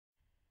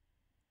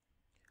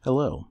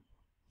Hello,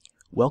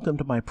 welcome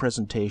to my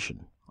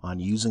presentation on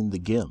using the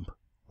GIMP,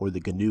 or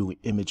the GNU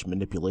Image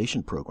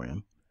Manipulation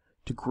Program,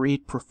 to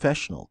create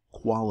professional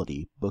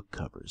quality book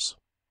covers.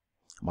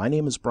 My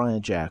name is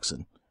Brian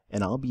Jackson,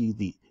 and I'll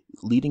be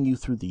leading you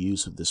through the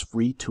use of this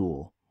free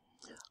tool,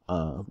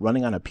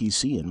 running on a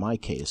PC in my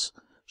case,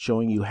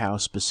 showing you how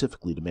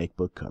specifically to make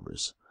book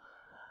covers.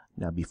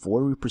 Now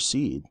before we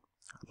proceed,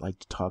 I'd like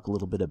to talk a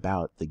little bit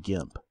about the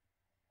GIMP.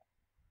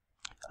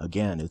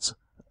 Again, it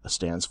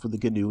stands for the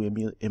GNU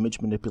Image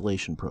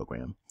Manipulation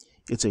Program.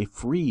 It's a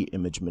free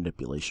image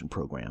manipulation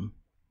program.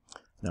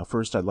 Now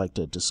first I'd like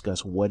to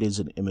discuss what is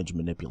an image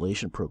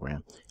manipulation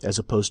program as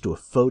opposed to a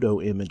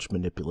photo image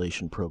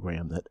manipulation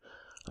program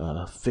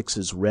that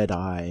fixes red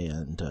eye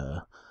and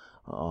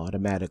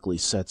automatically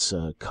sets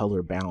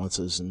color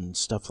balances and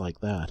stuff like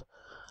that.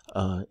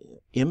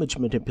 Image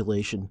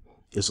manipulation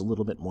is a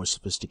little bit more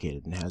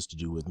sophisticated and has to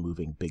do with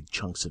moving big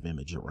chunks of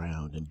image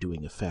around and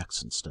doing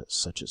effects and stuff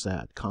such as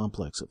that,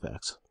 complex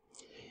effects.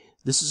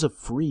 This is a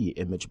free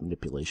image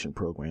manipulation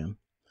program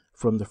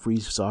from the Free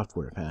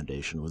Software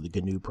Foundation, or the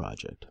GNU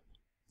project.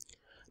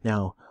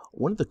 Now,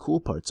 one of the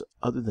cool parts,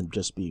 other than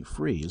just being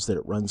free, is that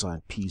it runs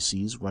on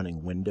PCs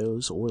running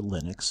Windows or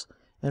Linux,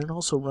 and it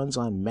also runs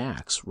on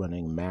Macs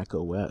running Mac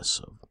OS,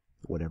 of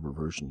whatever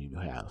version you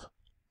have.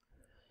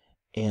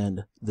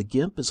 And the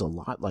GIMP is a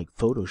lot like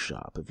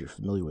Photoshop, if you're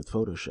familiar with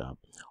Photoshop,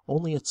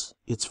 only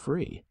it's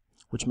free,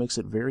 which makes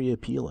it very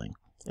appealing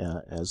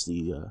as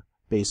the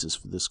basis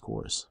for this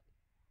course.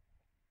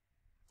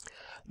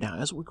 Now,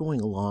 as we're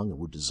going along and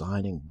we're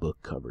designing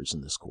book covers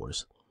in this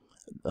course,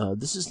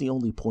 this is the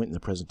only point in the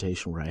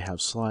presentation where I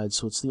have slides,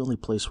 so it's the only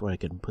place where I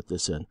can put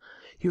this in.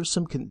 Here are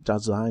some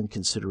design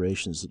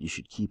considerations that you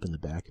should keep in the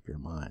back of your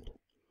mind.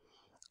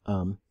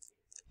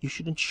 You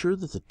should ensure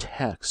that the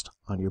text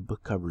on your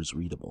book cover is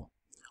readable.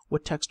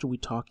 What text are we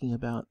talking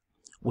about?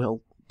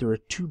 Well, there are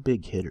two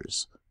big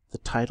hitters, the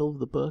title of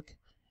the book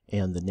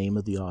and the name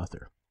of the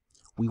author.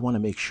 We want to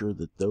make sure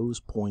that those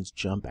points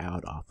jump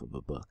out off of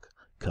a book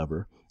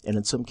cover, and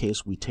in some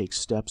case we take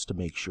steps to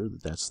make sure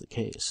that that's the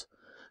case.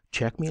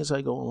 Check me as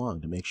I go along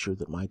to make sure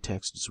that my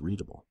text is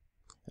readable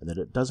and that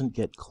it doesn't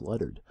get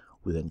cluttered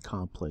within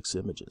complex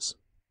images.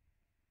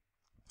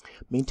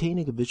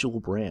 Maintaining a visual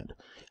brand.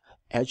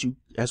 As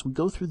we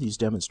go through these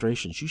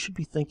demonstrations, you should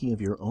be thinking of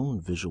your own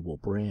visual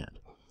brand.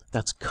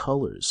 That's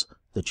colors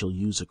that you'll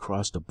use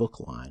across a book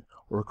line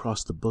or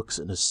across the books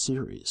in a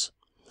series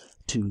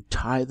to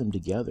tie them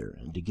together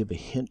and to give a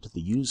hint to the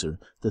user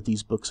that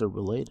these books are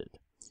related.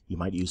 You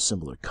might use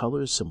similar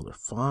colors, similar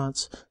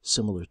fonts,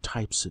 similar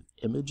types of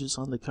images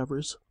on the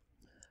covers.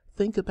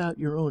 Think about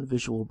your own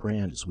visual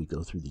brand as we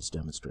go through these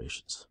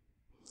demonstrations.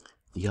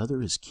 The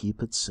other is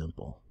keep it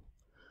simple.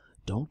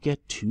 Don't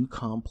get too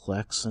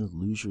complex and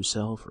lose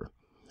yourself, or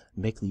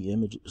make the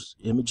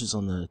images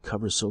on the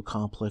cover so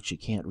complex you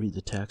can't read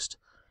the text.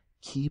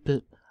 Keep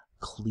it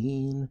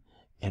clean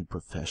and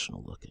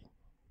professional looking.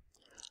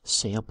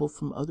 Sample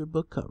from other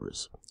book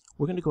covers.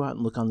 We're going to go out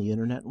and look on the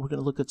internet, and we're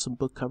going to look at some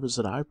book covers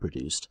that I've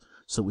produced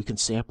so we can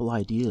sample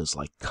ideas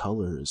like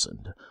colors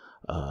and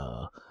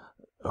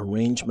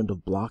arrangement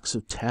of blocks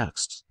of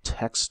text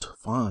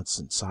fonts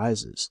and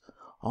sizes.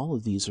 All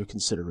of these are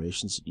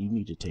considerations that you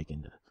need to take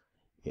into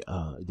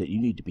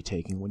be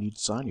taking when you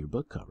design your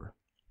book cover.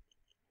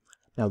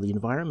 Now, the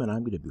environment I'm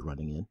going to be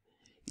running in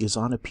is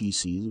on a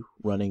PC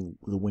running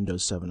the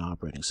Windows 7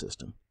 operating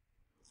system.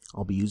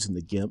 I'll be using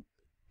the GIMP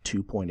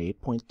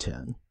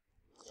 2.8.10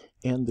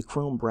 and the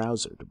Chrome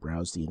browser to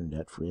browse the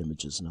internet for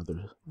images and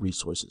other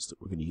resources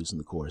that we're going to use in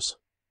the course.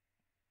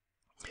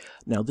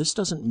 Now, this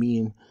doesn't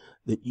mean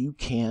that you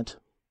can't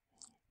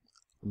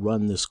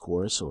run this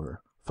course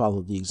or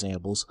follow the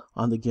examples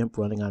on the GIMP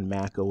running on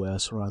Mac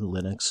OS or on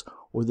Linux,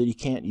 or that you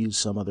can't use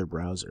some other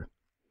browser.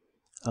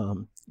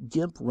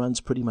 GIMP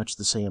runs pretty much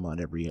the same on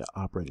every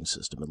operating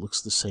system. It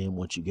looks the same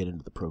once you get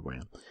into the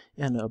program,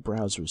 and a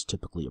browser is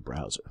typically a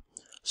browser.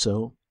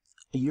 So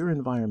your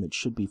environment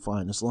should be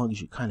fine as long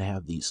as you kind of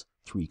have these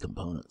three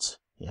components.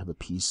 You have a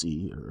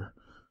PC or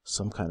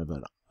some kind of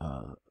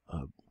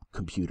a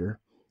computer,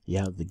 you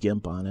have the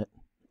GIMP on it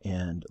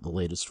and the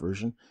latest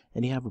version,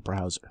 and you have a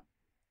browser.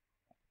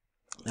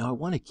 Now, I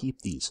want to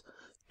keep these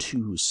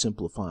two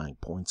simplifying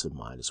points in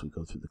mind as we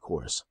go through the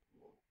course.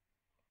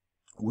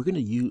 We're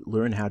going to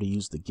learn how to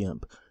use the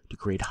GIMP to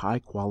create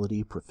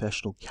high-quality,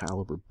 professional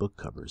caliber book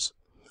covers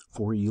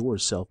for your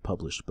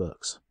self-published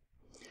books.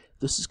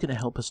 This is going to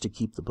help us to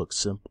keep the book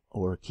simple,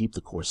 or keep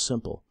the course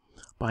simple,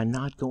 by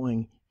not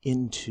going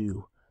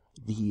into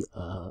the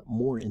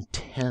more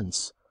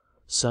intense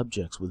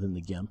subjects within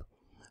the GIMP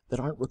that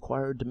aren't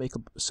required to make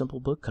a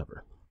simple book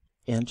cover.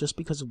 And just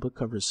because a book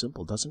cover is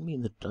simple doesn't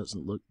mean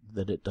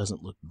that it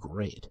doesn't look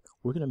great.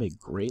 We're going to make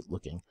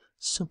great-looking,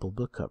 simple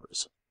book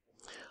covers.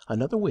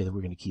 Another way that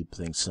we're going to keep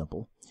things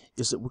simple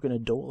is that we're going to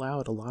dole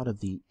out a lot of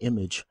the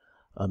image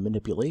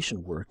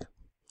manipulation work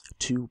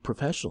to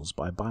professionals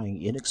by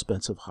buying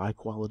inexpensive,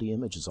 high-quality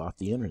images off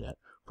the internet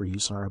for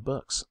use in our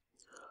books.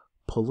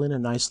 Pull in a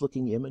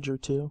nice-looking image or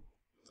two,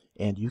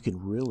 and you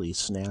can really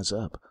snazz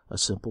up a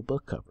simple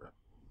book cover.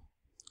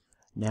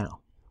 Now,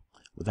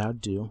 without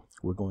ado,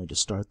 we're going to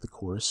start the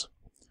course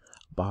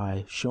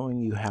by showing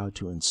you how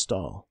to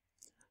install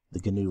the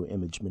GNU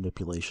Image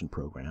Manipulation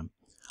Program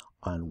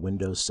on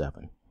Windows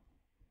 7.